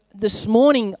this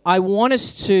morning I want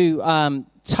us to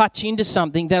touch into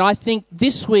something that I think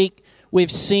this week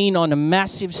we've seen on a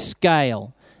massive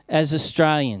scale as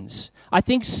Australians. I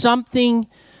think something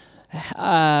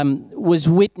was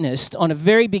witnessed on a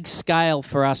very big scale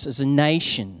for us as a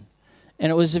nation,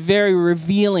 and it was a very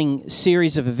revealing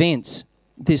series of events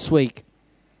this week.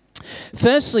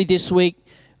 Firstly, this week,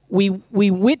 we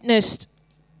witnessed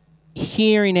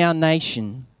here in our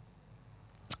nation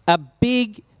a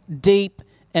big, deep,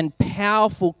 and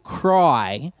powerful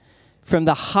cry from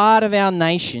the heart of our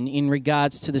nation in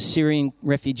regards to the Syrian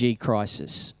refugee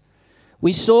crisis.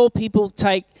 We saw people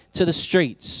take to the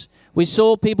streets. We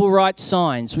saw people write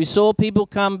signs. We saw people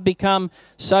become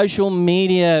social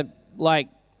media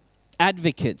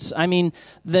advocates. I mean,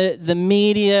 the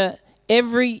media,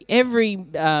 every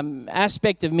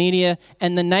aspect of media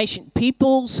and the nation,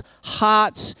 people's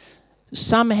hearts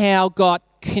somehow got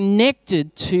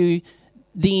connected to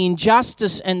the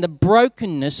injustice and the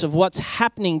brokenness of what's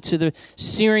happening to the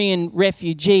Syrian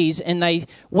refugees, and they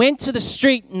went to the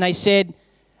street and they said,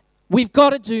 we've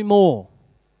got to do more.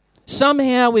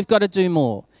 Somehow we've got to do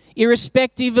more,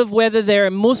 irrespective of whether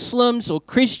they're Muslims or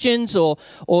Christians or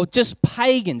just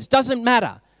pagans. Doesn't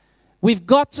matter. We've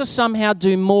got to somehow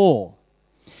do more.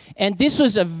 And this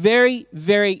was a very,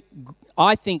 very,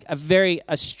 I think, a very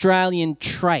Australian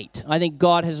trait. I think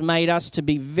God has made us to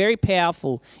be very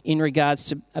powerful in regards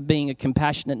to being a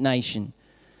compassionate nation.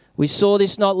 We saw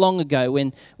this not long ago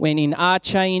when in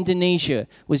Aceh, Indonesia,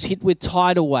 was hit with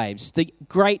tidal waves. The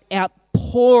great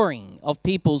outpouring of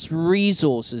people's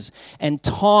resources and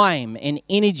time and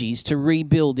energies to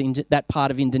rebuild into that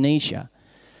part of Indonesia.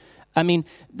 I mean,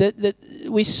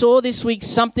 we saw this week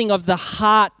something of the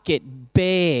heart get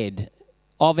bared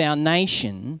of our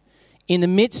nation in the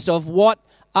midst of what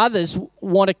others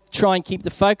want to try and keep the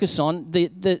focus on,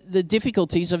 the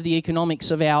difficulties of the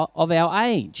economics of our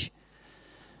age.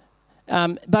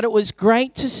 But it was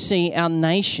great to see our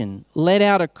nation let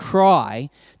out a cry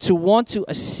to want to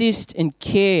assist and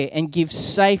care and give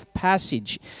safe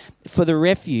passage for the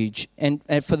refuge and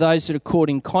for those that are caught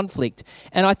in conflict.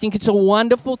 And I think it's a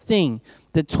wonderful thing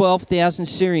that 12,000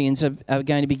 Syrians are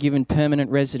going to be given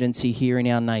permanent residency here in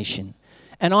our nation.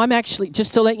 And I'm actually,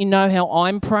 just to let you know how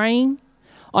I'm praying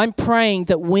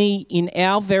that we in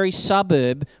our very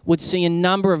suburb would see a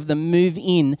number of them move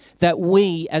in, that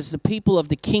we as the people of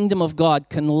the kingdom of God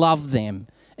can love them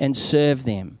and serve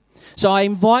them. So I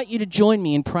invite you to join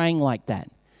me in praying like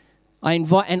that.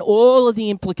 And all of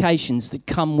the implications that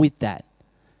come with that,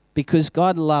 because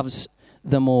God loves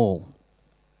them all.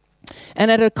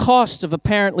 And at a cost of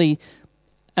apparently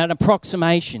an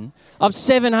approximation of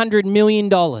 $700 million.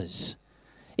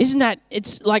 Isn't that,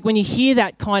 it's like when you hear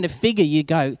that kind of figure, you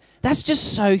go, that's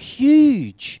just so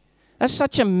huge. That's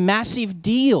such a massive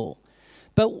deal.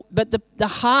 But the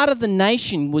heart of the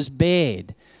nation was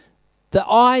bared. The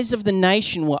eyes of the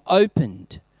nation were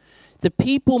opened. The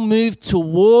people moved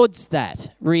towards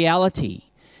that reality,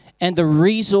 and the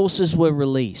resources were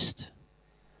released.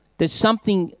 There's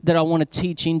something that I want to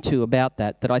teach into about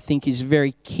that I think is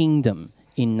very kingdom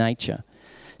in nature.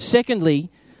 Secondly,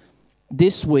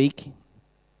 this week,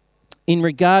 in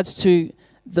regards to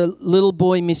the little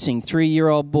boy missing,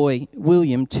 3-year-old boy,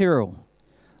 William Tyrrell.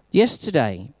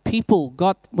 Yesterday, people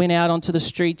went out onto the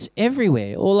streets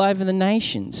everywhere, all over the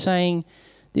nation, saying,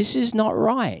 this is not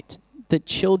right, that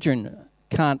children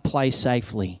can't play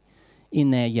safely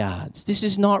in their yards. This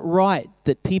is not right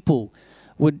that people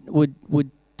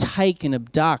would take and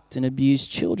abduct and abuse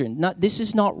children. No, this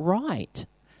is not right.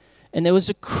 And there was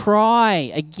a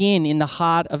cry again in the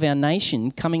heart of our nation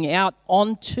coming out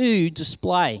onto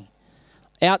display,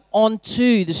 out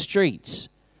onto the streets.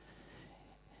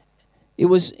 It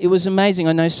was amazing.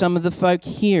 I know some of the folk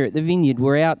here at the Vineyard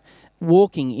were out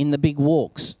walking in the big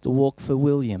walks, the Walk for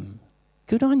William.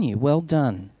 Good on you. Well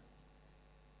done.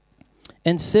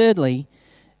 And thirdly,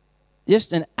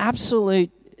 just an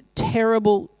absolute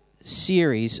terrible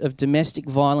series of domestic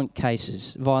violence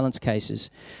cases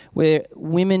where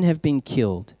women have been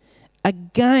killed.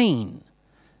 Again,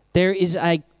 there is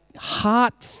a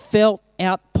heartfelt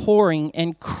outpouring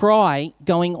and cry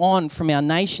going on from our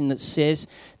nation that says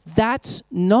that's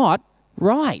not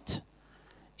right.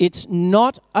 It's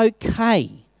not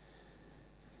okay.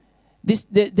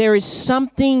 There is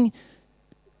something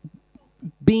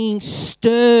being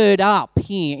stirred up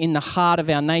here in the heart of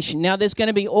our nation. Now, there's going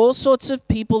to be all sorts of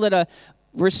people that are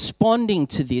responding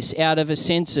to this out of a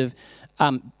sense of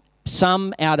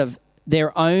some out of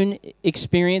their own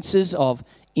experiences of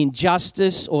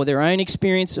injustice or their own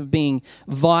experience of being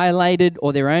violated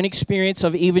or their own experience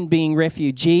of even being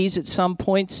refugees at some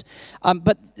points.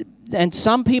 And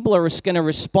some people are going to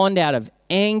respond out of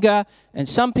anger, and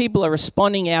some people are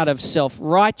responding out of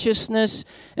self-righteousness,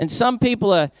 and some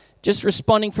people are just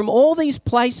responding from all these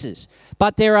places.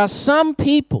 But there are some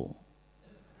people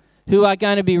who are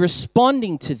going to be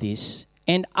responding to this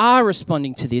and are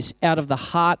responding to this out of the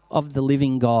heart of the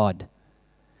living God.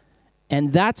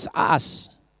 And that's us.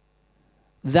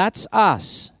 That's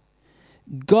us.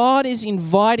 God is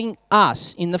inviting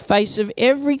us in the face of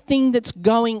everything that's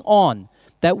going on,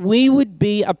 that we would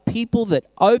be a people that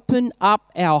open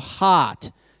up our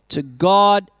heart to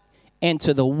God and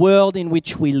to the world in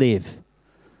which we live,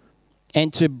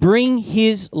 and to bring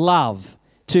His love,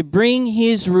 to bring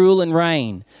His rule and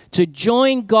reign, to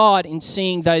join God in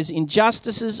seeing those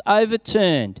injustices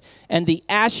overturned and the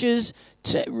ashes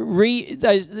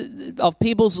of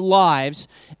people's lives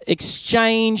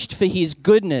exchanged for His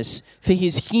goodness, for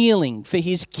His healing, for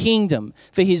His kingdom,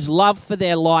 for His love for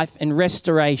their life and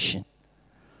restoration.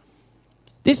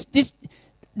 This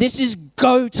is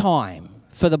go time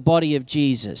for the body of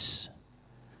Jesus,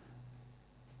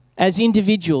 as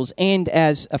individuals and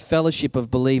as a fellowship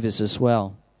of believers as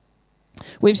well.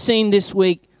 We've seen this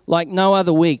week like no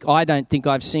other week I don't think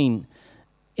I've seen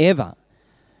ever.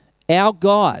 Our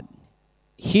God,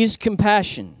 His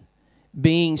compassion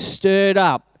being stirred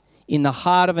up in the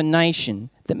heart of a nation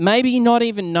that maybe not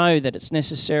even know that it's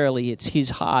His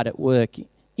heart at work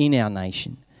in our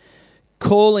nation,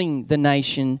 calling the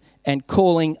nation and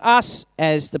calling us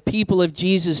as the people of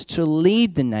Jesus to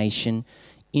lead the nation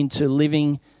into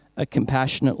living a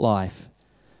compassionate life.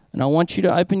 And I want you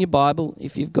to open your Bible,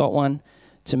 if you've got one,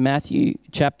 to Matthew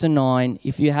chapter 9.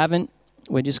 If you haven't,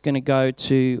 we're just going to go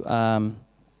to...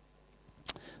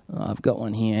 I've got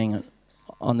one here, hang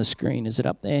on the screen. Is it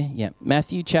up there? Yeah.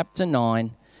 Matthew chapter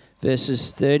 9,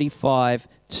 verses 35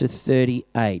 to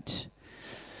 38.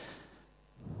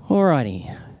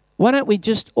 Alrighty. Why don't we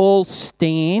just all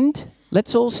stand?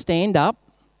 Let's all stand up.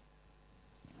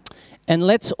 And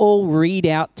let's all read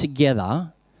out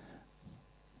together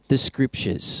the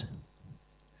scriptures.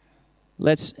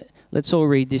 Let's all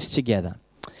read this together.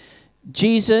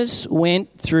 Jesus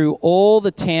went through all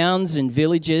the towns and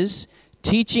villages,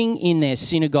 teaching in their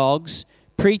synagogues,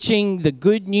 preaching the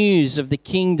good news of the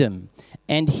kingdom,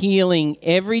 and healing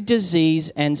every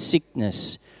disease and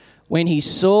sickness. When He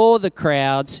saw the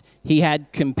crowds, He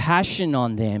had compassion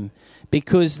on them,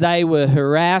 because they were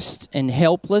harassed and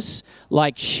helpless,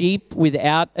 like sheep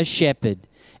without a shepherd.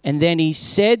 And then He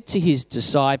said to His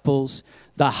disciples,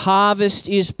 "The harvest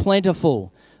is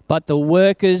plentiful, but the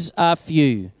workers are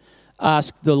few.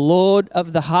 Ask the Lord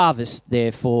of the harvest,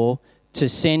 therefore, to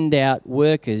send out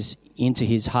workers into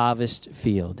His harvest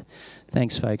field."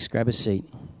 Thanks, folks. Grab a seat.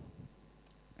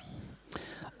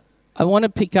 I want to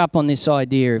pick up on this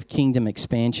idea of kingdom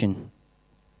expansion.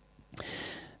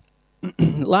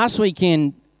 Last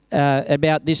weekend,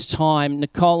 about this time,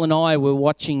 Nicole and I were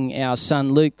watching our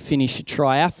son Luke finish a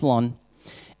triathlon.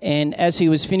 And as he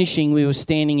was finishing, we were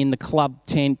standing in the club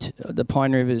tent, the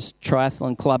Pine Rivers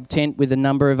Triathlon Club tent, with a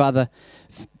number of other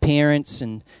parents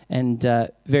and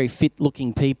very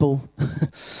fit-looking people.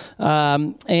 I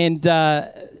mean,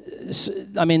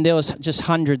 there was just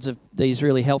hundreds of these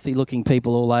really healthy-looking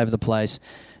people all over the place.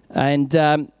 And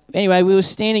anyway, we were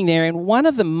standing there, and one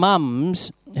of the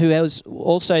mums, who was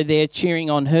also there cheering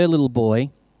on her little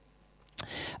boy,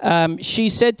 she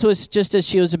said to us just as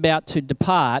she was about to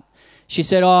depart, she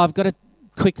said, "Oh, I've got to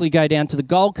quickly go down to the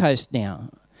Gold Coast now."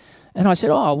 And I said,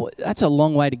 "Oh, that's a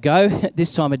long way to go at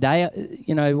this time of day.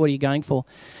 You know, what are you going for?"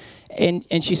 And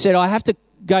she said, "I have to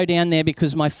go down there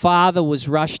because my father was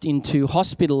rushed into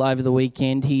hospital over the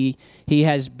weekend. He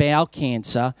has bowel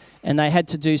cancer, and they had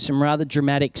to do some rather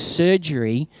dramatic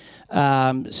surgery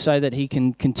so that he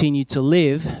can continue to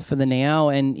live for the now.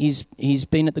 And he's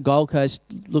been at the Gold Coast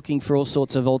looking for all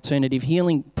sorts of alternative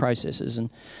healing processes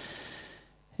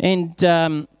and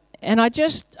I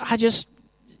just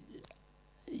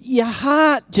your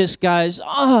heart just goes,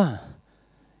 oh,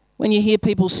 when you hear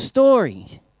people's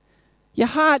story. Your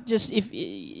heart just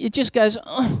goes,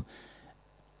 oh.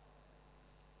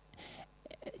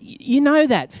 You know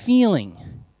that feeling.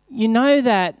 You know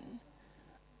that,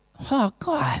 oh,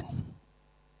 God.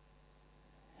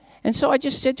 And so I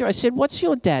just said to her, I said, "What's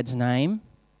your dad's name?"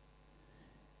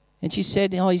 And she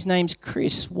said, "Oh, his name's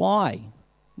Chris." "Why?"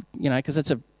 You know, because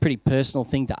that's a pretty personal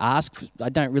thing to ask. I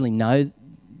don't really know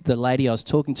the lady I was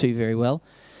talking to very well.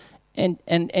 And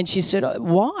she said,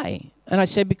 "Why?" And I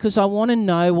said, because I want to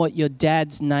know what your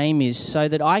dad's name is so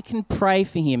that I can pray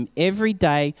for him every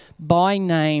day by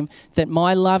name, that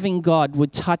my loving God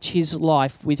would touch his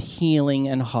life with healing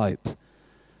and hope.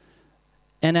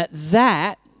 And at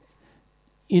that,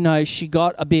 she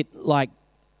got a bit like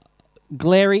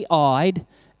glary-eyed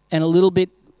and a little bit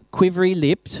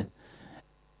quivery-lipped.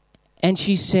 And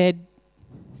she said,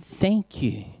 "Thank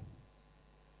you."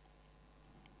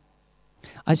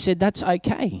 I said, "That's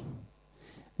okay.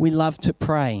 We love to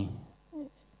pray."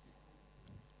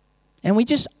 And we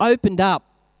just opened up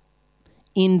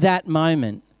in that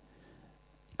moment,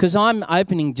 because I'm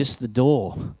opening just the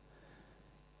door.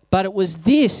 But it was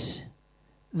this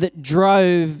that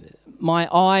drove my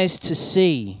eyes to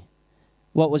see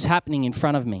what was happening in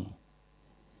front of me.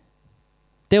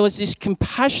 There was this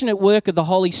compassionate work of the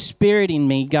Holy Spirit in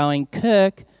me going,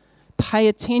 "Kirk, pay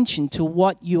attention to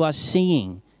what you are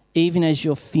seeing, even as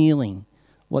you're feeling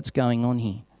what's going on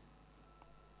here."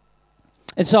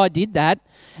 And so I did that,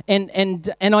 and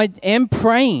I am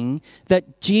praying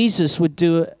that Jesus would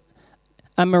do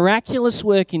a miraculous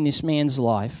work in this man's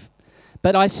life.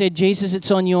 But I said, "Jesus,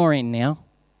 it's on your end now.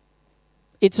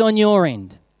 It's on your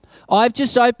end. I've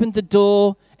just opened the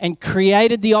door and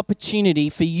created the opportunity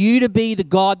for you to be the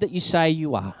God that you say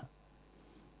you are.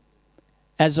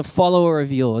 As a follower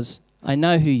of yours, I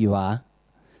know who you are."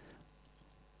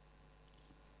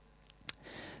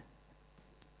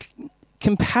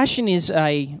 Compassion is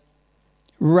a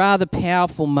rather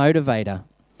powerful motivator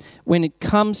when it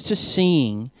comes to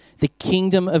seeing the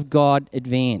kingdom of God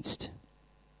advanced.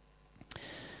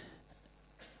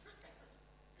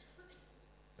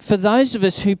 For those of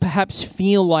us who perhaps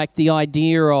feel like the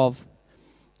idea of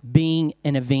being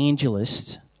an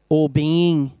evangelist or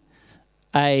being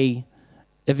a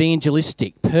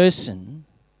evangelistic person,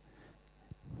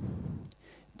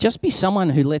 just be someone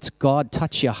who lets God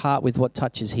touch your heart with what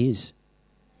touches his.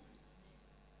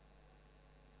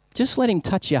 Just let him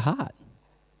touch your heart.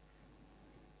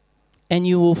 And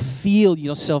you will feel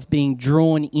yourself being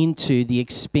drawn into the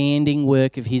expanding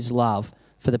work of his love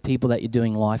for the people that you're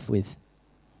doing life with.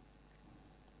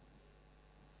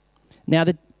 Now,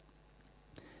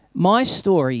 my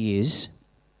story is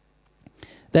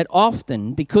that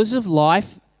often, because of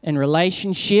life and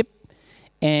relationship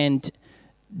and,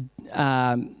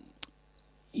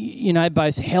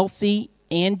 both healthy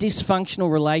and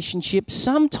dysfunctional relationships,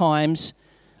 sometimes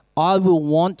I will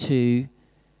want to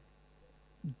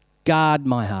guard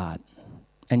my heart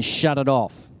and shut it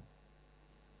off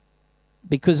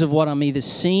because of what I'm either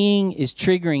seeing is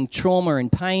triggering trauma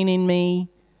and pain in me,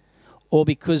 or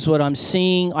because what I'm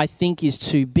seeing I think is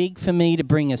too big for me to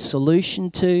bring a solution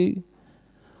to,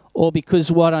 or because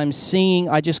what I'm seeing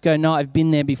I just go, "No, I've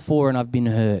been there before and I've been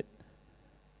hurt."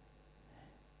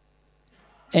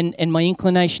 And my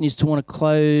inclination is to want to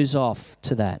close off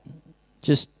to that.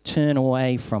 Just turn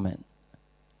away from it.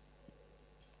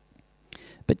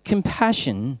 But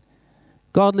compassion,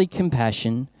 godly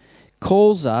compassion,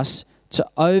 calls us to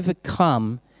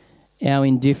overcome our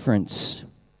indifference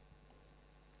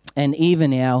and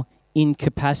even our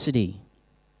incapacity.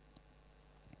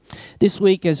 This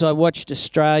week, as I watched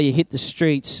Australia hit the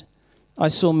streets, I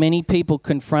saw many people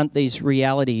confront these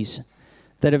realities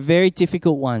that are very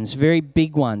difficult ones, very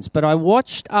big ones. But I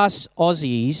watched us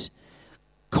Aussies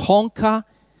conquer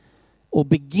or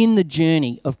begin the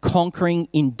journey of conquering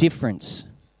indifference.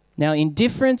 Now,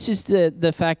 indifference is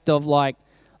the fact of like,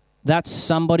 that's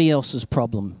somebody else's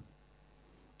problem.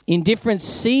 Indifference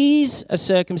sees a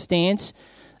circumstance,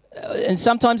 and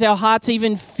sometimes our hearts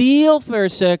even feel for a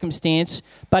circumstance,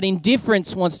 but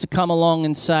indifference wants to come along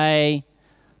and say,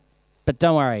 "But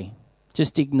don't worry,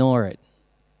 just ignore it."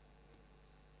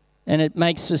 And it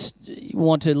makes us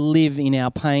want to live in our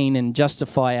pain and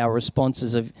justify our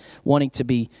responses of wanting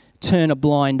to turn a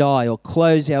blind eye or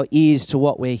close our ears to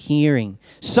what we're hearing.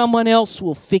 Someone else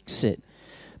will fix it.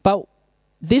 But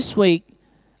this week,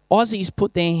 Aussies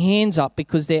put their hands up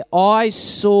because their eyes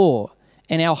saw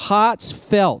and our hearts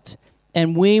felt,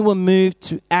 and we were moved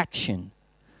to action,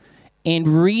 and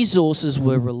resources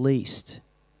were released.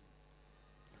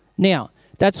 Now,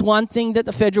 that's one thing that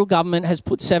the federal government has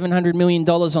put $700 million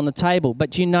on the table.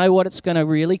 But do you know what it's going to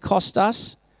really cost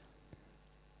us?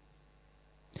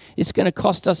 It's going to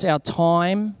cost us our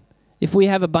time. If we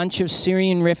have a bunch of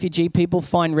Syrian refugee people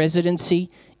find residency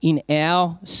in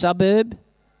our suburb,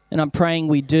 and I'm praying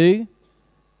we do,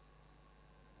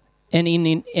 and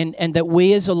that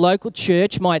we as a local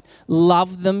church might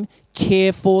love them,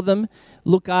 care for them,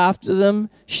 look after them,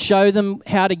 show them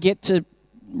how to get to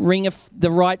ring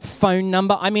the right phone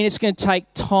number. I mean, it's going to take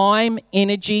time,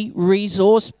 energy,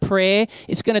 resource, prayer.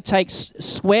 It's going to take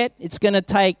sweat. It's going to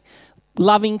take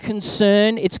loving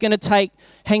concern. It's going to take,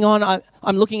 hang on,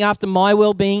 I'm looking after my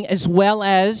well-being as well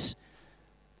as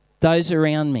those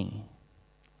around me.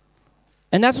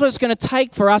 And that's what it's going to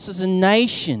take for us as a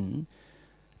nation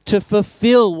to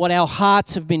fulfill what our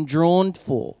hearts have been drawn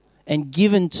for and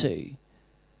given to.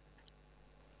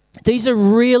 These are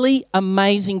really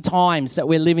amazing times that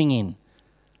we're living in.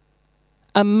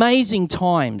 Amazing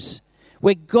times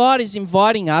where God is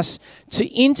inviting us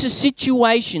into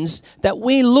situations that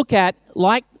we look at,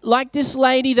 like this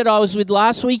lady that I was with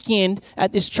last weekend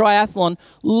at this triathlon,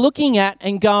 looking at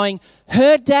and going,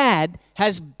 her dad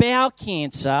has bowel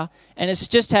cancer and has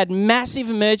just had massive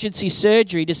emergency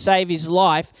surgery to save his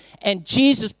life, and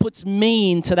Jesus puts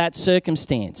me into that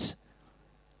circumstance.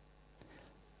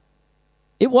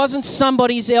 It wasn't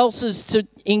somebody else's to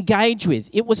engage with.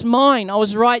 It was mine. I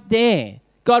was right there.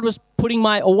 God was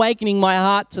awakening my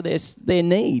heart to their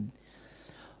need.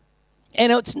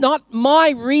 And it's not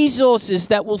my resources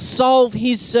that will solve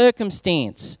his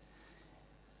circumstance.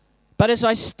 But as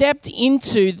I stepped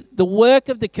into the work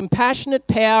of the compassionate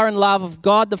power and love of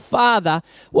God the Father,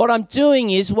 what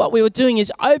we were doing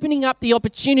is opening up the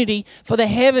opportunity for the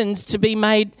heavens to be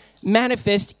made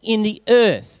manifest in the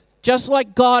earth, just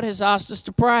like God has asked us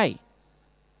to pray.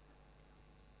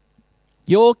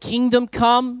 Your kingdom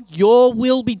come, your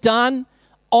will be done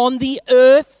on the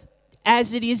earth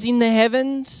as it is in the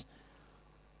heavens.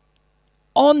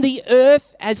 On the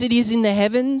earth as it is in the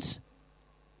heavens.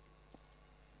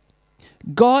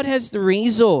 God has the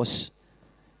resource.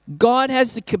 God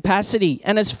has the capacity.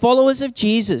 And as followers of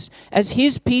Jesus, as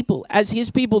his people,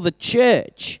 the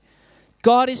church,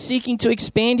 God is seeking to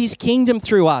expand his kingdom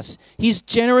through us, his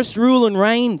generous rule and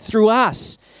reign through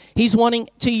us. He's wanting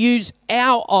to use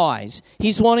our eyes.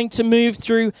 He's wanting to move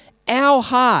through our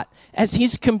heart as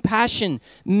his compassion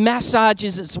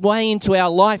massages its way into our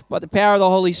life by the power of the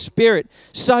Holy Spirit,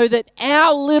 so that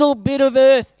our little bit of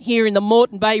earth here in the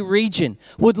Moreton Bay region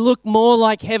would look more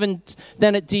like heaven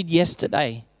than it did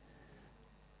yesterday.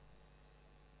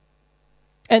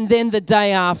 And then the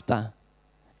day after.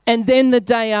 And then the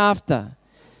day after.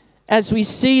 As we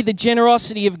see the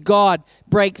generosity of God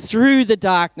break through the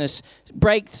darkness,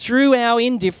 break through our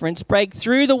indifference, break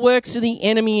through the works of the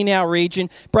enemy in our region,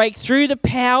 break through the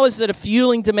powers that are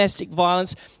fueling domestic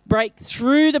violence, break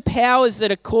through the powers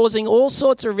that are causing all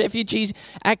sorts of refugee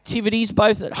activities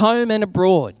both at home and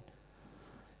abroad.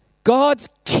 God's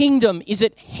kingdom is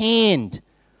at hand.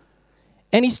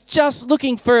 And he's just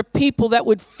looking for a people that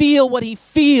would feel what he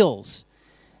feels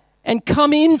and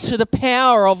come into the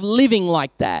power of living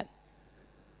like that,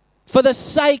 for the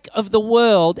sake of the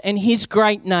world and his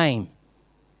great name.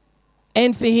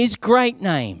 And for his great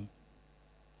name.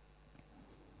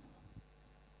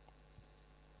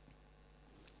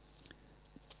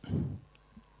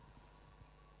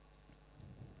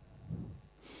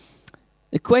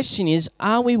 The question is,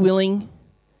 are we willing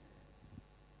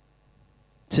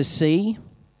to see?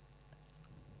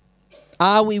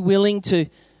 Are we willing to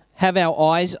have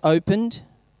our eyes opened?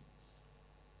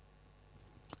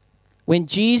 When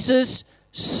Jesus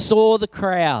saw the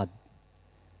crowd,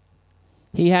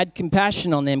 he had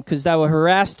compassion on them because they were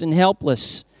harassed and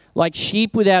helpless, like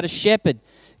sheep without a shepherd.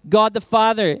 God the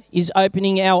Father is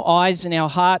opening our eyes and our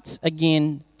hearts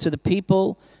again to the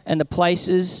people and the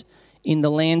places in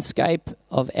the landscape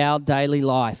of our daily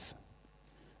life,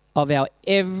 of our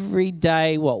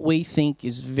everyday, what we think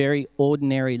is very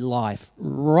ordinary life.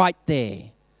 Right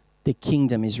there, the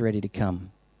kingdom is ready to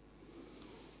come.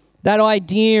 That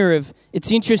idea of,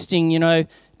 it's interesting,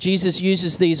 Jesus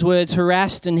uses these words,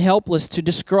 harassed and helpless, to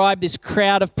describe this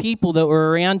crowd of people that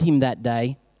were around him that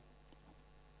day.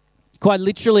 Quite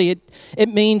literally, it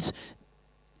means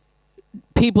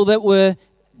people that were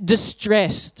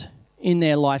distressed in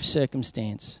their life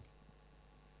circumstance.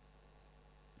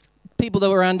 People that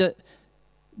were under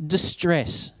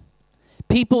distress.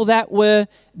 People that were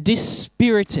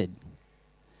dispirited.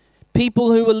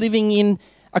 People who were living in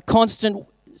a constant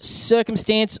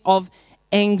circumstance of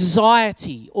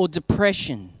anxiety or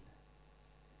depression.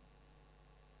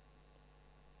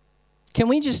 Can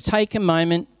we just take a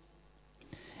moment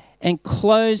and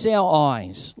close our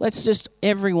eyes? Let's just,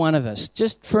 every one of us,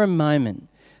 just for a moment,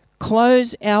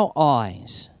 close our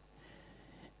eyes.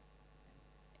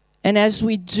 And as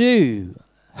we do,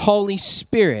 Holy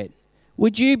Spirit,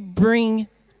 would you bring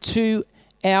to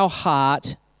our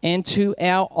heart and to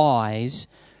our eyes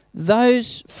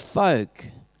those folk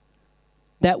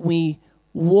that we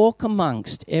walk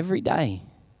amongst every day,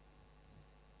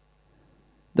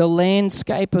 the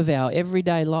landscape of our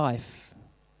everyday life?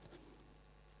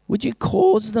 Would you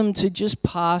cause them to just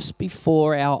pass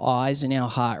before our eyes and our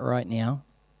heart right now?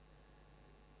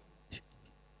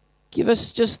 give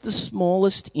us just the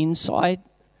smallest insight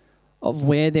of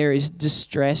where there is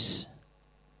distress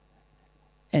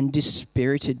and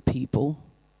dispirited people.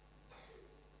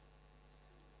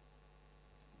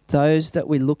 Those that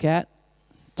we look at,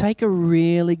 take a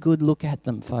really good look at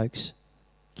them, folks.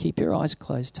 Keep your eyes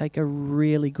closed. Take a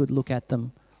really good look at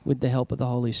them with the help of the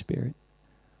Holy Spirit.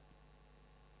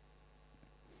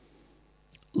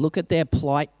 Look at their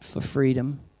plight for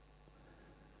freedom.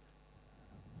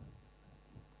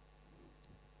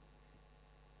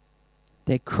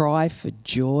 Their cry for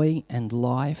joy and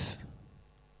life.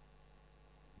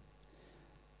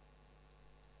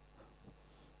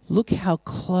 Look how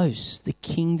close the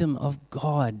kingdom of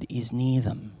God is near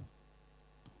them.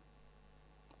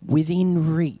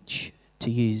 Within reach,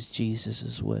 to use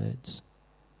Jesus' words.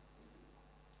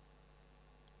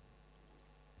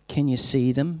 Can you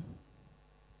see them?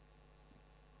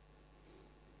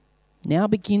 Now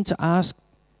begin to ask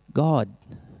God,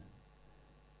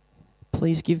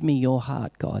 please give me your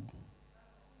heart, God,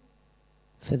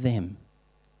 for them.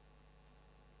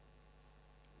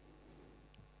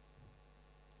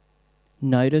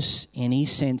 Notice any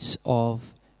sense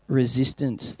of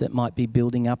resistance that might be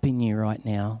building up in you right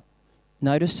now.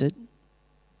 Notice it.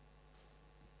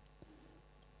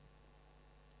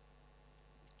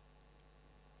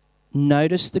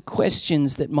 Notice the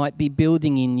questions that might be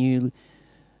building in you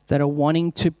that are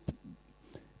wanting to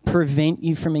prevent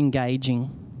you from engaging.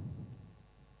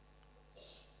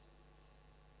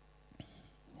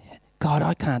 God,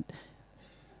 I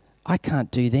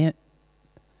can't do that.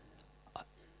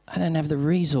 I don't have the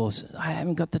resources. I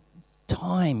haven't got the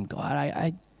time, God.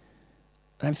 I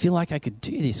don't feel like I could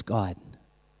do this, God.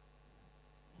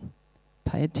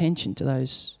 Pay attention to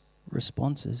those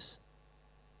responses.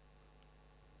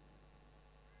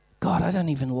 God, I don't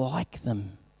even like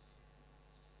them.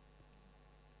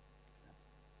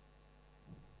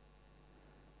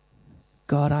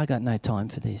 God, I got no time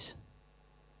for this.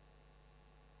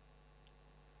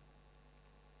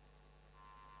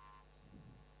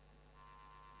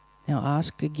 Now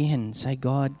ask again. Say,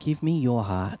 God, give me your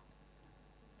heart.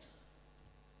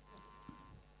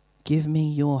 Give me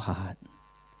your heart.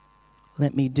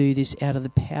 Let me do this out of the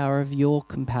power of your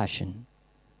compassion.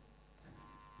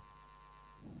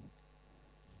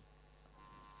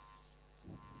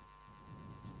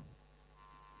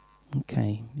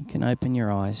 Okay, you can open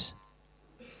your eyes.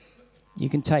 You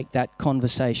can take that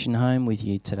conversation home with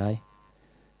you today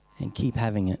and keep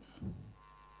having it.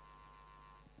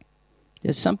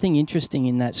 There's something interesting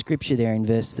in that scripture there in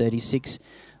verse 36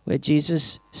 where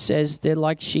Jesus says they're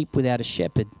like sheep without a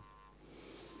shepherd.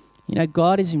 You know,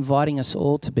 God is inviting us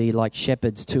all to be like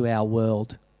shepherds to our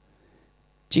world.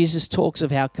 Jesus talks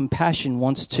of how compassion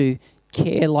wants to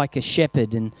care like a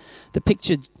shepherd, and the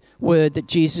pictured word that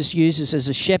Jesus uses as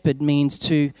a shepherd means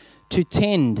to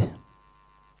tend,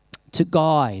 to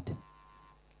guide,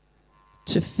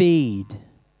 to feed,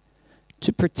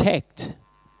 to protect,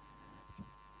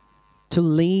 to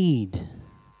lead,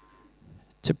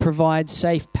 to provide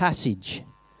safe passage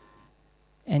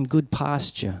and good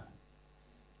pasture.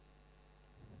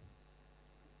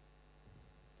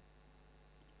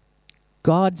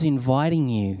 God's inviting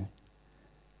you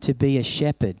to be a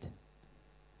shepherd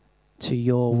to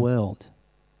your world,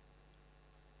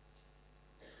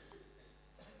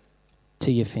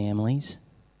 to your families,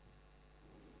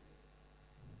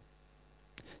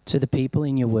 to the people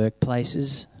in your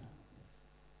workplaces,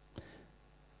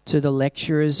 to the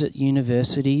lecturers at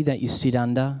university that you sit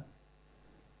under,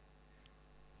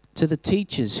 to the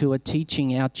teachers who are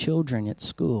teaching our children at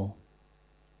school.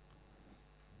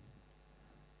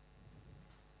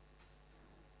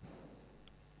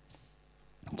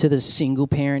 To the single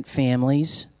parent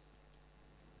families,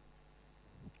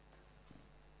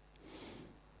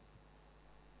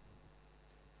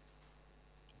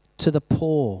 to the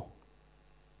poor.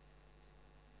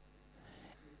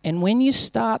 And when you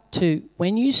start to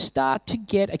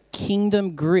get a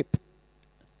kingdom grip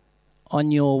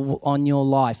on your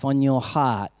life, on your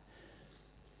heart,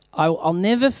 I'll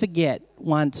never forget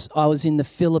once I was in the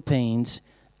Philippines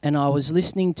and I was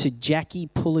listening to Jackie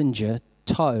Pullinger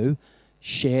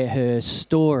share her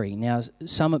story. Now,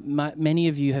 many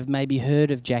of you have maybe heard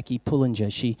of Jackie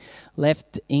Pullinger. She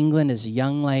left England as a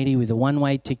young lady with a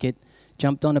one-way ticket,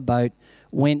 jumped on a boat,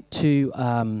 went to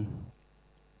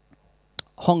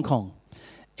Hong Kong,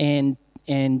 and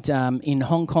in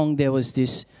Hong Kong there was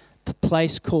this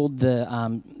place called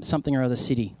the something or other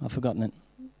city. I've forgotten it.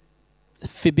 The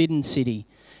Forbidden City.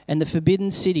 And the Forbidden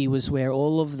City was where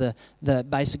all of the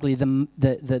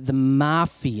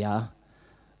mafia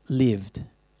lived,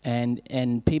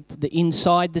 and people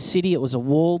inside the city. It was a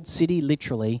walled city,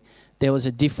 literally. there was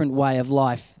a different way of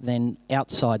life than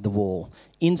outside the wall.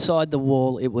 Inside the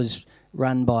wall, it was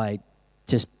run by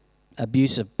just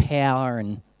abuse of power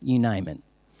and you name it.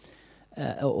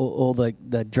 All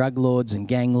the drug lords and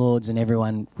gang lords and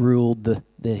everyone ruled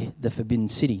the Forbidden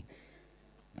City.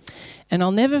 And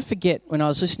I'll never forget when I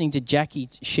was listening to Jackie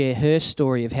share her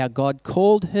story of how God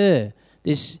called her,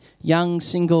 this young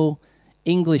single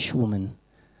English woman,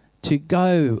 to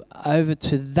go over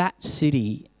to that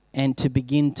city and to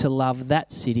begin to love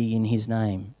that city in his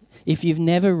name. If you've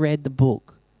never read the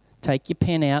book, take your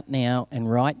pen out now and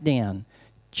write down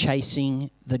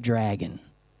Chasing the Dragon.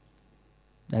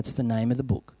 That's the name of the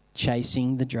book,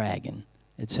 Chasing the Dragon.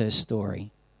 It's her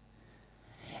story.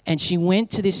 And she went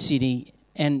to this city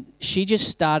and she just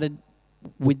started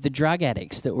with the drug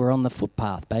addicts that were on the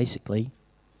footpath, basically.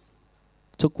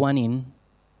 Took one in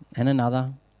and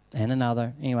another and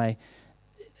another. Anyway,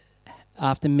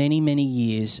 after many, many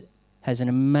years, has an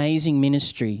amazing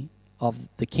ministry of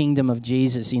the kingdom of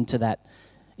Jesus into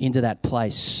that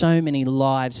place. So many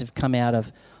lives have come out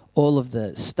of all of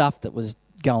the stuff that was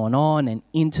going on and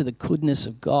into the goodness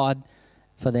of God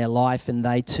for their life, and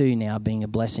they too now being a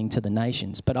blessing to the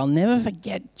nations. But I'll never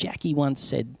forget, Jackie once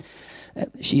said,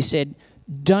 she said,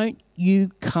 "Don't you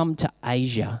come to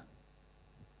Asia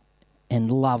and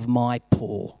love my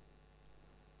poor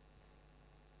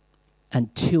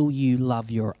until you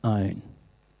love your own."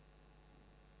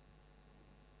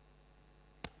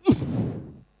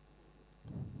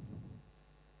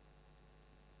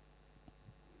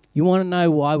 You want to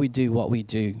know why we do what we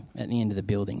do at the end of the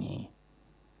building here?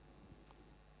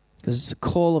 Because it's a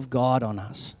call of God on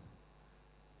us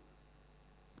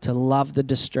to love the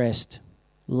distressed,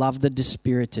 love the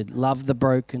dispirited, love the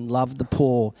broken, love the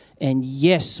poor. And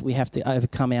yes, we have to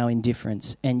overcome our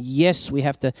indifference. And yes, we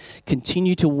have to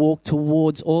continue to walk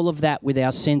towards all of that with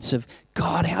our sense of,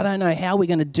 God, I don't know how we're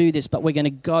going to do this, but we're going to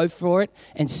go for it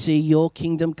and see your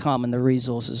kingdom come and the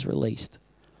resources released.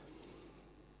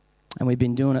 And we've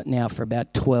been doing it now for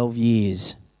about 12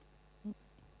 years.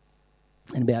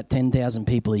 And about 10,000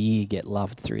 people a year get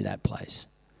loved through that place.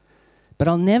 But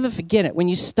I'll never forget it. When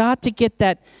you start to get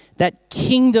that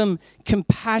kingdom,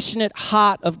 compassionate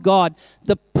heart of God,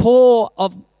 the poor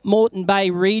of Moreton Bay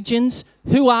regions,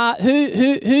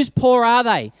 whose poor are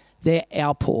they? They're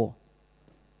our poor.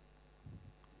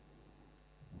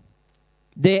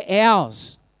 They're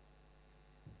ours.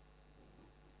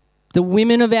 The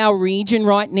women of our region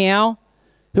right now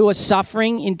who are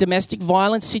suffering in domestic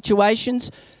violence situations,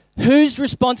 whose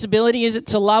responsibility is it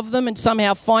to love them and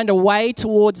somehow find a way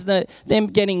towards them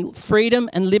getting freedom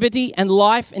and liberty and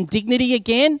life and dignity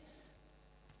again?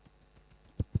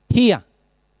 Here.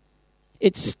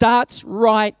 It starts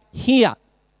right here.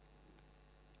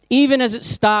 Even as it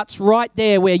starts right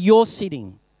there where you're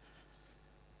sitting.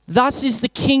 Thus is the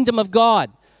kingdom of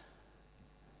God.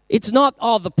 It's not,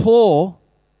 the poor.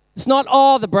 It's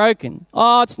not, the broken.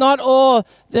 It's not,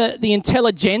 the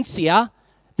intelligentsia.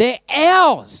 They're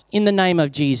ours in the name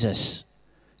of Jesus.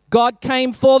 God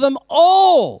came for them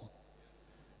all,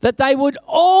 that they would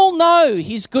all know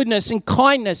his goodness and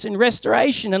kindness and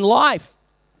restoration and life.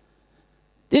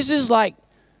 This is what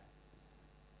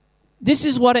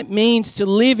it means to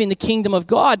live in the kingdom of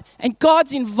God. And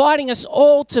God's inviting us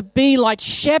all to be like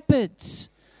shepherds,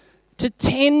 to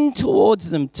tend towards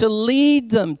them, to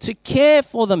lead them, to care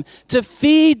for them, to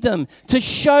feed them, to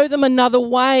show them another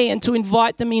way and to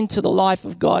invite them into the life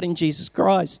of God in Jesus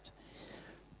Christ.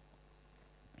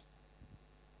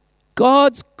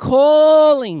 God's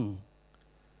calling.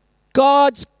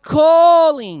 God's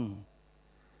calling.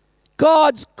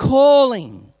 God's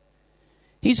calling.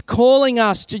 He's calling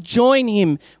us to join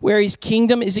him where his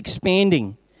kingdom is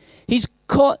expanding. He's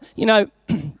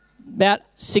about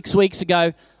 6 weeks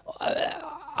ago,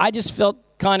 I just felt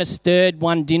kind of stirred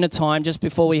one dinner time just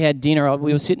before we had dinner.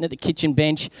 We were sitting at the kitchen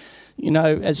bench,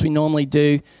 as we normally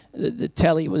do. The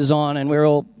telly was on and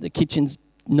the kitchen's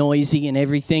noisy and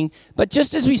everything. But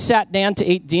just as we sat down to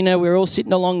eat dinner, we were all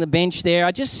sitting along the bench there.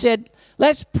 I just said,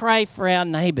 let's pray for our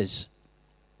neighbours.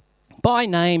 By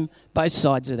name, both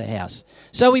sides of the house.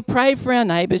 So we prayed for our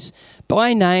neighbours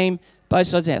by name, both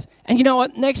sides of the house. And you know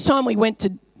what? Next time we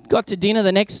got to dinner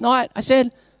the next night, I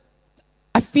said,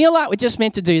 I feel like we're just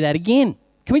meant to do that again.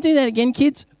 Can we do that again,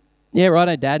 kids? Yeah,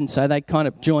 righto, Dad. And so they kind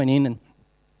of join in. And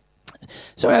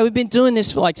so we've been doing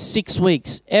this for 6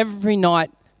 weeks. Every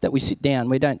night that we sit down,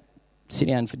 we don't sit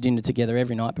down for dinner together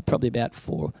every night, but probably about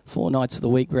four nights of the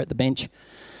week we're at the bench.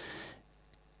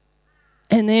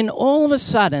 And then all of a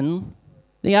sudden,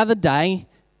 the other day,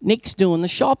 Nick's doing the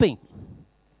shopping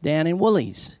down in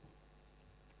Woolies.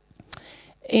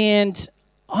 And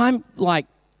I'm like,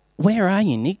 where are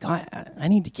you, Nick? I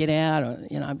need to get out. Or,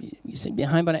 you said be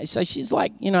home by now. So she's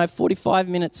like, 45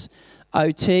 minutes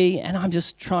OT, and I'm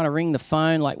just trying to ring the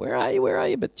phone, like, where are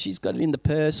you? But she's got it in the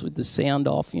purse with the sound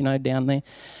off, down there.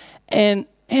 And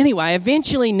anyway,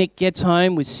 eventually Nick gets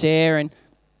home with Sarah,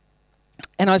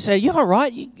 and I said, you all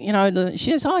right?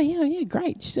 She says, oh, yeah,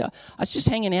 great. She said, I was just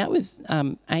hanging out with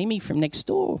Amy from next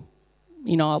door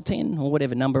in aisle 10 or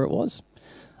whatever number it was,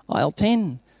 aisle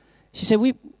 10. She said,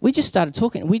 we just started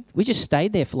talking. We just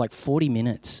stayed there for like 40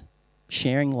 minutes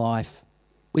sharing life.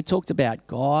 We talked about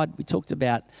God. We talked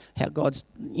about how God's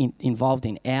involved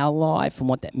in our life and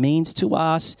what that means to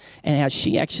us, and how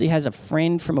she actually has a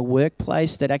friend from a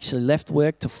workplace that actually left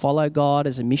work to follow God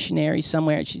as a missionary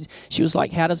somewhere. And she was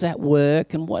like, how does that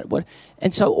work? And what?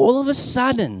 And so all of a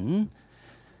sudden,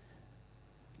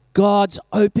 God's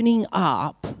opening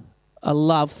up a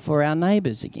love for our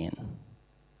neighbours again.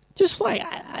 Just like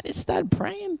I just started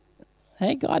praying,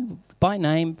 hey, God, by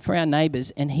name for our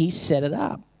neighbours, and he set it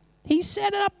up. He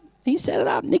set it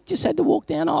up. Nick just had to walk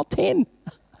down aisle 10.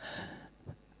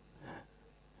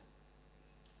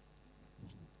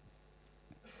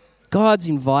 God's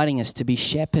inviting us to be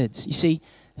shepherds. You see,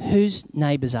 whose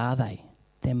neighbours are they?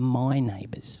 They're my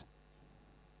neighbours.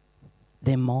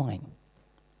 They're mine.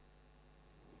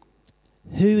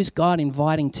 Who is God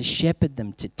inviting to shepherd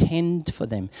them, to tend for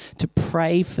them, to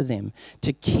pray for them,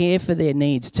 to care for their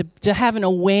needs, to have an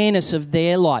awareness of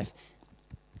their life?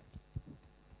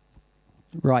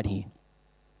 Right here.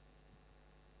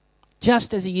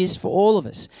 Just as he is for all of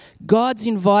us. God's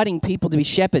inviting people to be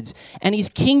shepherds, and his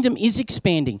kingdom is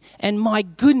expanding. And my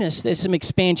goodness, there's some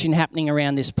expansion happening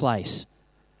around this place.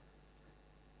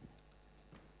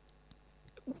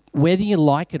 Whether you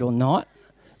like it or not,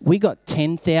 we got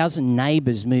 10,000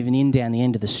 neighbours moving in down the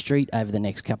end of the street over the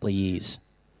next couple of years.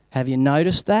 Have you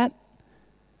noticed that?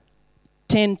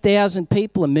 10,000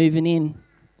 people are moving in.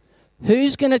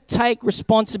 Who's going to take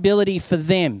responsibility for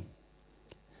them?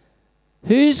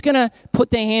 Who's going to put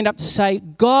their hand up to say,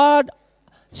 God,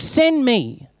 send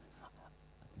me.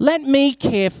 Let me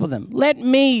care for them. Let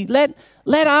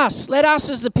us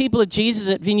as the people of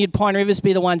Jesus at Vineyard Pine Rivers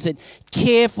be the ones that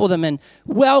care for them and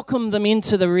welcome them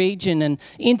into the region and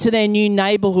into their new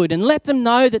neighbourhood, and let them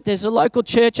know that there's a local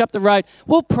church up the road.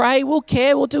 We'll pray, we'll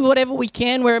care, we'll do whatever we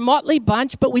can. We're a motley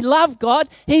bunch, but we love God.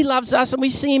 He loves us, and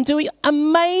we see him doing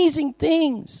amazing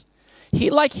things.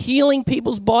 Like healing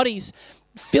people's bodies,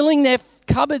 filling their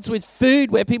cupboards with food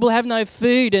where people have no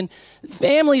food, and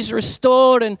families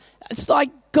restored. And it's like,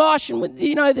 gosh, and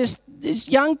there's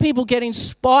young people get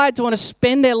inspired to want to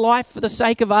spend their life for the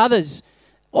sake of others.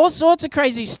 All sorts of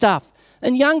crazy stuff.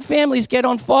 And young families get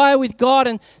on fire with God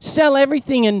and sell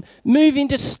everything and move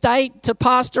interstate to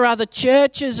pastor other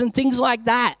churches and things like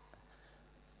that.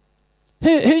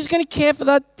 Who's going to care for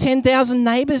the 10,000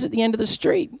 neighbours at the end of the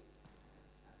street?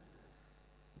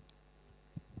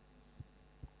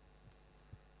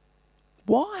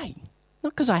 Why?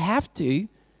 Not because I have to,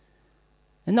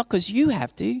 and not because you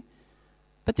have to,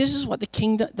 but this is what the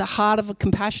kingdom, the heart of a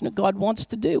compassionate God wants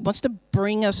to do. It wants to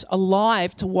bring us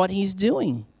alive to what he's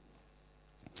doing.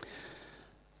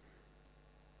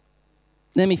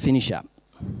 Let me finish up.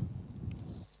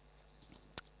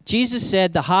 Jesus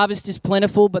said, the harvest is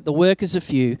plentiful, but the workers are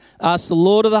few. Ask the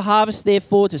Lord of the harvest,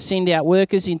 therefore, to send out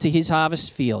workers into his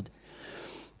harvest field.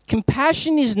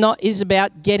 Compassion is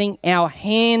about getting our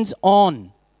hands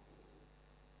on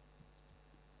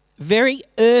very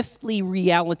earthly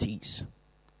realities.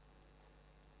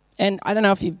 And I don't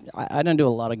know if I don't do a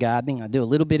lot of gardening. I do a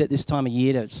little bit at this time of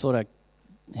year to sort of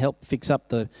help fix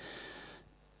up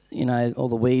all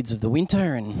the weeds of the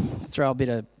winter and throw a bit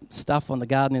of stuff on the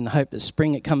garden in the hope that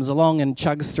spring it comes along and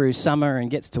chugs through summer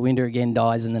and gets to winter again,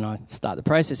 dies, and then I start the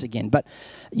process again. But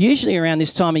usually around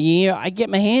this time of year, I get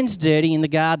my hands dirty in the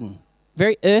garden.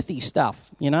 Very earthy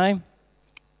stuff,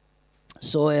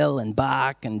 soil and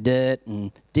bark and dirt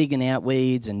and digging out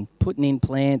weeds and putting in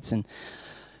plants and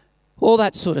all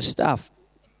that sort of stuff.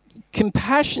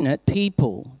 Compassionate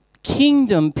people,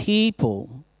 kingdom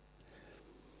people,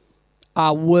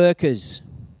 are workers.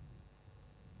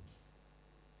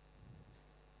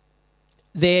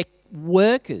 They're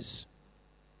workers.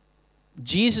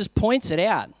 Jesus points it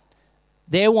out.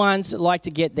 They're ones that like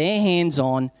to get their hands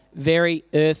on very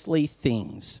earthly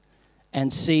things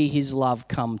and see his love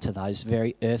come to those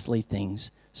very earthly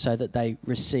things so that they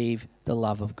receive the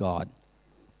love of God.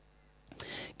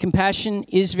 Compassion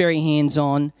is very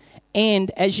hands-on,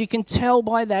 and as you can tell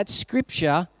by that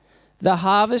scripture, the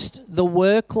harvest, the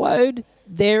workload,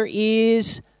 there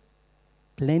is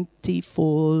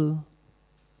plentiful.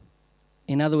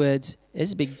 In other words,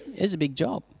 there's a big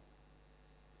job.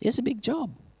 There's a big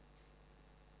job.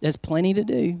 There's plenty to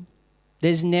do.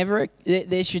 There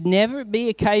should never be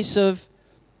a case of,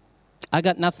 I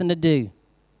got nothing to do.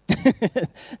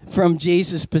 From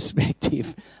Jesus'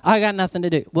 perspective, I got nothing to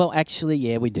do. Well, actually,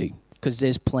 yeah, we do, because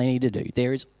there's plenty to do.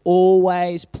 There is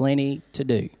always plenty to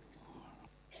do.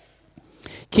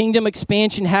 Kingdom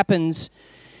expansion happens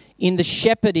in the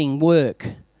shepherding work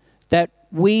that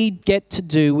we get to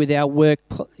do with our work,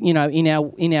 in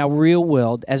our real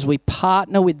world, as we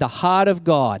partner with the heart of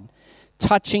God,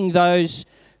 touching those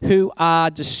who are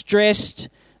distressed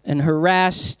and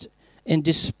harassed and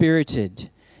dispirited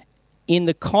in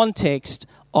the context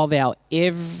of our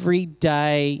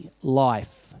everyday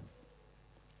life.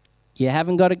 You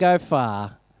haven't got to go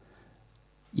far.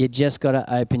 You just got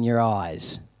to open your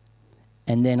eyes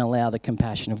and then allow the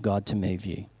compassion of God to move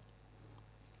you.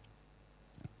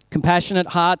 Compassionate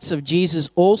hearts of Jesus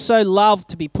also love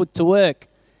to be put to work.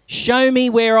 Show me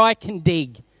where I can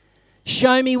dig.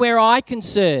 Show me where I can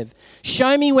serve.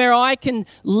 Show me where I can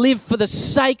live for the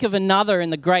sake of another in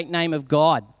the great name of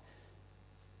God.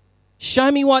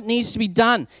 Show me what needs to be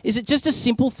done. Is it just a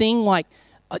simple thing like,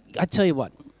 I tell you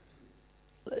what,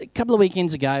 a couple of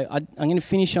weekends ago, I'm going to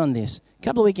finish on this. A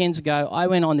couple of weekends ago, I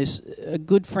went on this, a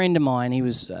good friend of mine, he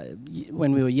was,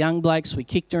 when we were young blokes, we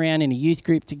kicked around in a youth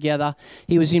group together.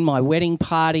 He was in my wedding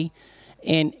party,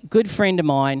 and good friend of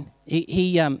mine,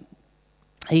 he and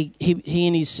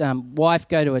his wife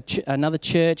go to another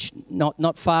church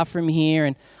not far from here,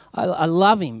 and I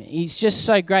love him. He's just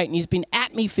so great, and he's been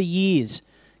at me for years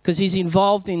because he's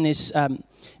involved in this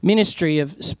ministry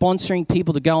of sponsoring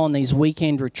people to go on these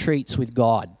weekend retreats with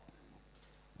God.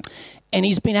 And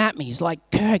he's been at me. He's like,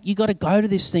 Kirk, you got to go to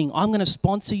this thing. I'm going to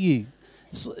sponsor you.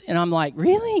 And I'm like,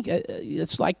 really?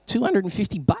 It's like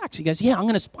 $250. He goes, yeah, I'm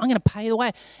going to pay the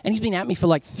way. And he's been at me for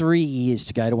like 3 years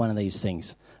to go to one of these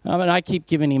things. I keep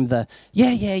giving him the,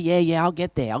 yeah, I'll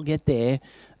get there.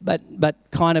 But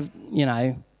kind of,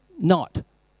 not.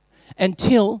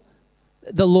 Until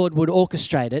the Lord would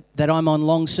orchestrate it that I'm on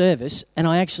long service and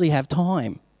I actually have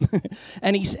time.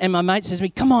 and my mate says to me,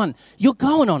 come on, you're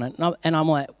going on it. And I'm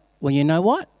like, well, you know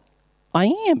what? I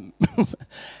am.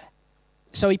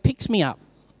 So he picks me up.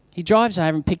 He drives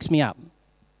over and picks me up.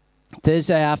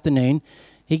 Thursday afternoon,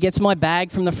 he gets my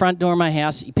bag from the front door of my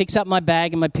house. He picks up my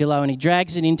bag and my pillow and he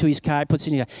drags it into his car, puts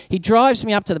it in his car. He drives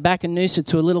me up to the back of Noosa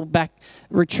to a little back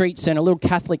retreat centre, a little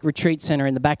Catholic retreat centre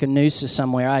in the back of Noosa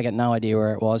somewhere. I got no idea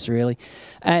where it was really.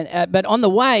 But on the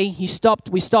way, we stopped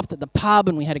at the pub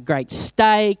and we had a great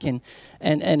steak and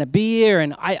a beer.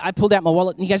 And I pulled out my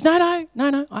wallet and he goes, no,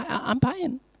 I'm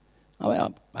paying. I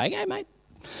went, okay, mate.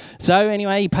 So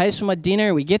anyway, he pays for my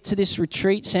dinner. We get to this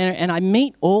retreat centre and I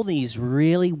meet all these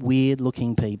really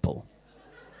weird-looking people.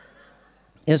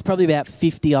 There's probably about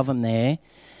 50 of them there.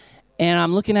 And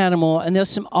I'm looking at them all, and there's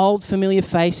some old familiar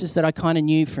faces that I kind of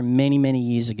knew from many, many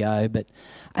years ago. But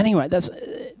anyway,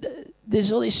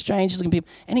 there's all these strange-looking people.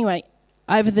 Anyway,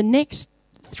 over the next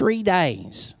 3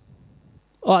 days,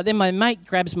 then my mate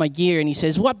grabs my gear and he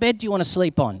says, what bed do you want to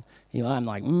sleep on? I'm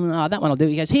like, that one will do.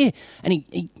 He goes, here. And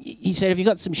he said, have you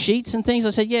got some sheets and things? I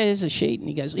said, yeah, there's a sheet. And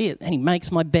he goes, here. And he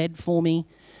makes my bed for me.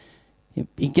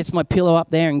 He gets my pillow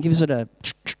up there and gives it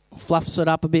fluffs it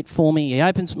up a bit for me. He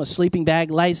opens my sleeping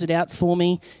bag, lays it out for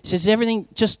me. He says, is everything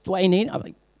just the way you need it? I'm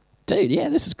like, dude, yeah,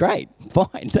 this is great.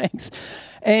 Fine, thanks.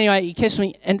 Anyway, he kissed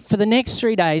me. And for the next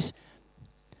 3 days,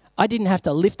 I didn't have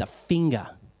to lift a finger.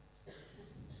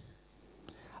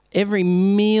 Every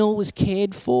meal was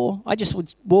cared for. I just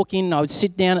would walk in and I would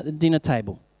sit down at the dinner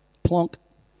table. Plonk.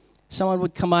 Someone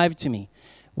would come over to me.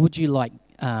 Would you like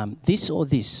this or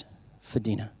this for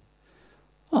dinner?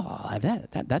 Oh, I'll have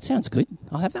that. That sounds good.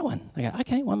 I'll have that one. I go,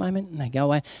 okay, one moment. And they go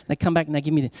away. They come back and they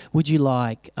give me would you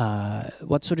like,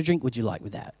 what sort of drink would you like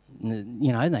with that? And,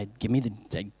 they'd give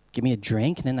me a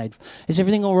drink, and then is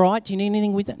everything all right? Do you need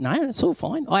anything with it? No, that's all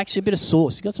fine. Oh, actually, a bit of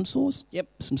sauce. You got some sauce? Yep,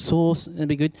 some sauce. That'd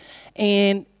be good.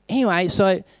 And anyway,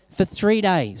 so for 3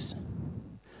 days,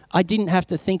 I didn't have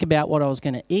to think about what I was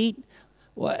going to eat,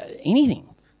 anything.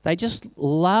 They just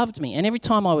loved me. And every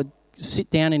time I would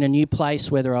sit down in a new place,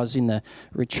 whether I was in the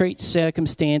retreat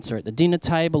circumstance or at the dinner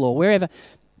table or wherever,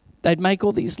 they'd make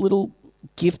all these little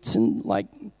gifts and like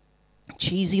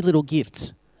cheesy little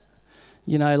gifts.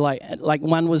 Like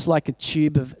one was like a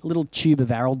little tube of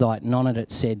Araldite, and on it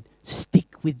said,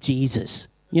 stick with Jesus.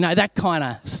 That kind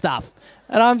of stuff.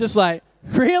 And I'm just like,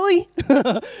 really?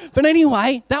 But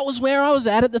anyway, that was where I was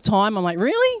at the time. I'm like,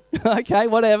 really? Okay,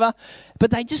 whatever.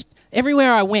 But they just,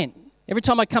 everywhere I went, every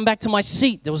time I come back to my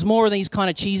seat, there was more of these kind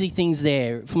of cheesy things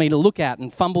there for me to look at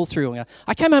and fumble through.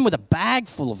 I came home with a bag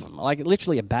full of them, like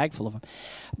literally a bag full of them.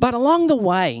 But along the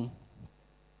way,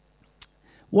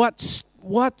 what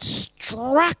what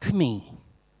struck me,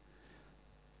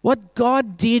 what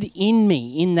God did in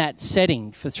me in that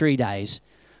setting for 3 days,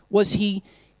 was He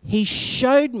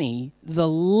showed me the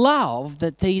love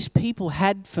that these people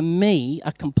had for me,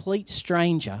 a complete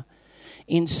stranger,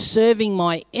 in serving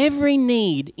my every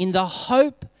need in the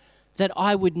hope that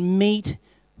I would meet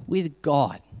with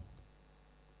God.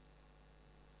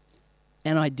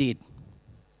 And I did.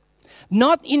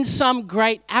 Not in some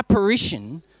great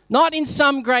apparition, not in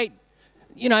some great,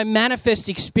 manifest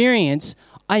experience.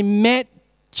 I met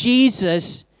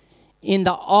Jesus in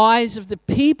the eyes of the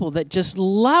people that just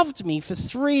loved me for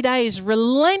 3 days,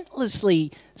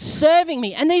 relentlessly serving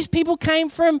me. And these people came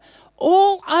from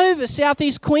all over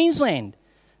southeast Queensland.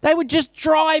 They would just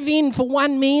drive in for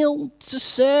one meal to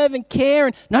serve and care.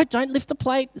 And no, don't lift the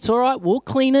plate. It's all right. We'll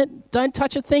clean it. Don't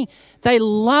touch a thing. They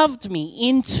loved me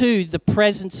into the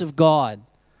presence of God.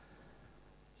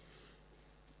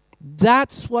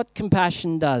 That's what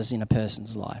compassion does in a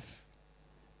person's life.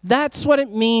 That's what it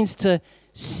means to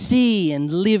see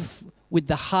and live with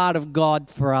the heart of God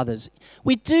for others.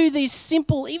 We do these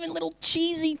simple, even little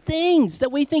cheesy things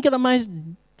that we think are the most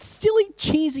silly,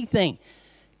 cheesy thing.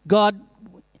 God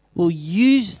will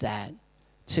use that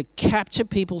to capture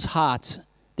people's hearts,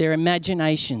 their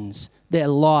imaginations, their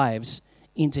lives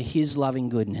into His loving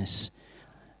goodness.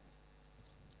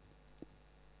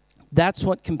 That's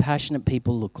what compassionate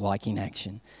people look like in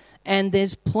action. And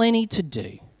there's plenty to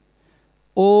do.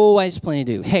 Always plenty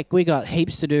to do. Heck, we got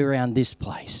heaps to do around this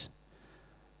place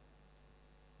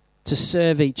to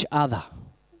serve each other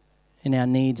in our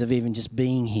needs of even just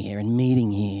being here and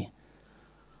meeting here.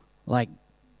 Like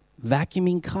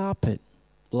vacuuming carpet,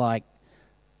 like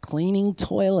cleaning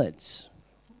toilets.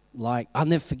 Like, I'll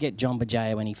never forget John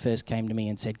Bajaya when he first came to me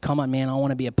and said, "Come on, man, I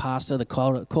want to be a pastor. The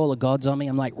call of God's on me."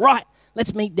 I'm like, "Right,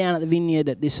 let's meet down at the vineyard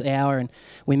at this hour." And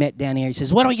we met down here. He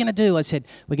says, "What are we going to do?" I said,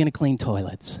 "We're going to clean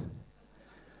toilets."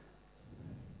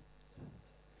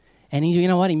 And you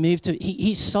know what?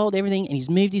 He sold everything and he's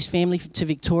moved his family to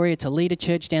Victoria to lead a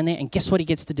church down there. And guess what he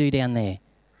gets to do down there?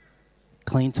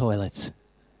 Clean toilets.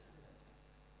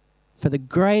 For the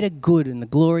greater good and the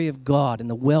glory of God and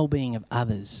the well-being of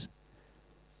others.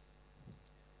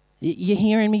 You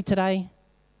hearing me today?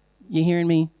 You hearing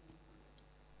me?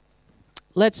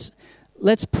 Let's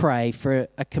pray for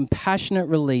a compassionate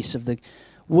release of the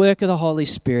work of the Holy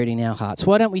Spirit in our hearts.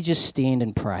 Why don't we just stand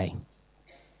and pray?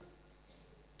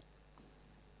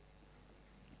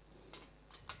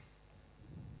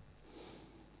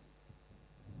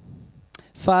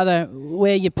 Father,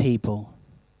 we're your people.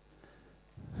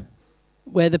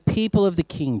 We're the people of the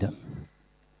kingdom.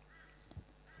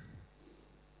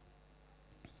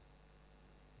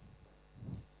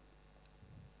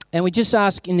 And we just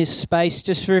ask in this space,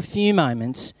 just for a few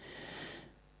moments,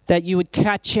 that you would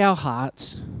catch our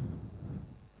hearts.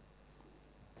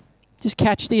 Just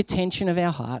catch the attention of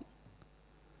our heart.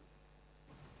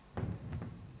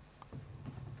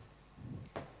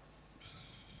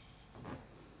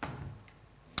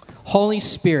 Holy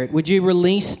Spirit, would you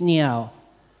release now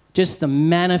just the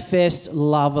manifest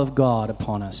love of God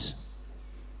upon us?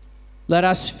 Let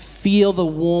us feel the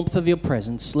warmth of your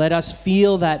presence. Let us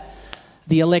feel that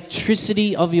the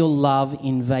electricity of your love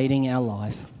invading our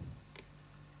life.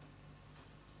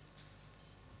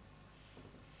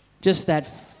 Just that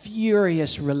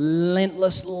furious,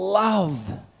 relentless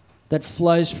love that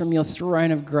flows from your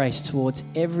throne of grace towards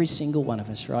every single one of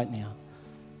us right now.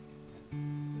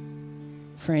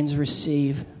 Friends,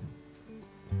 receive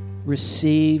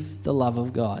the love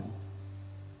of God.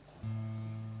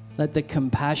 Let the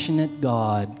compassionate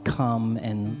God come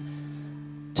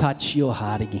and touch your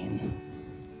heart again.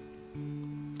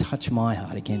 Touch my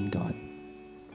heart again, God.